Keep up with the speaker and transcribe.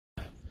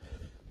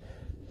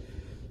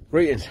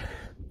Greetings.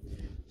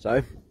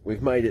 So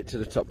we've made it to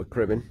the top of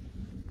Cribyn.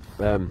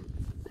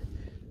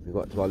 We've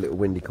got to our little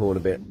windy corner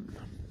bit,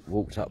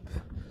 walked up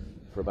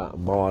for about a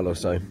mile or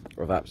so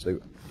of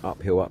absolute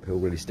uphill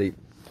really steep.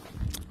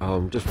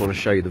 Just want to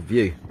show you the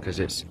view because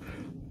it's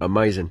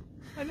amazing.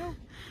 I know.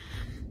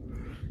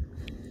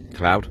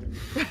 Cloud.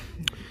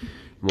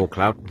 More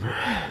cloud.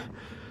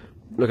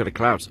 Look at the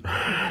clouds.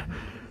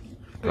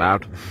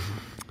 Cloud.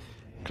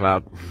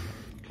 Cloud.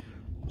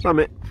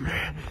 Summit.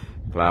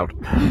 Cloud.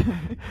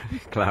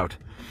 Cloud.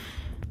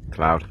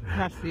 Cloud.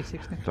 That's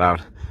 360.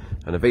 Cloud.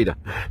 And a Vida.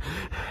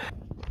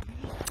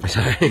 So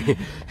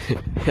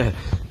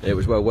it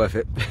was well worth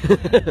it.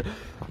 For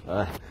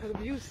the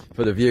views.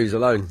 For the views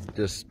alone,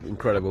 just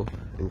incredible,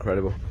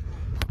 incredible.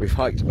 We've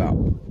hiked about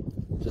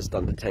just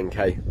under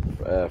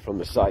 10k from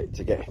the site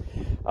to get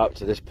up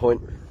to this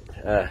point.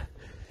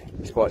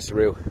 It's quite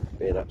surreal,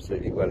 being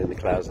absolutely well in the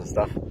clouds and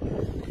stuff.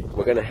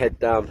 We're going to head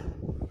down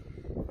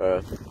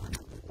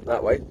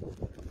that way.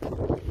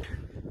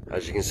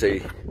 As you can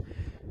see,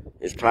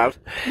 it's cloud.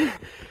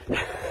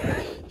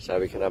 So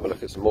we can have a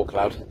look at some more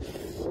cloud.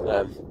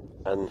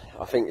 And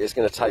I think it's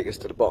going to take us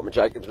to the bottom of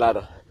Jacob's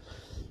Ladder,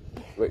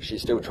 which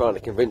she's still trying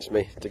to convince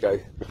me to go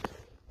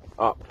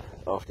up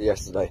after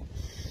yesterday.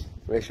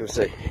 We shall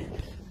see.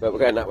 But we're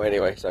going that way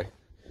anyway, so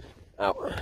out.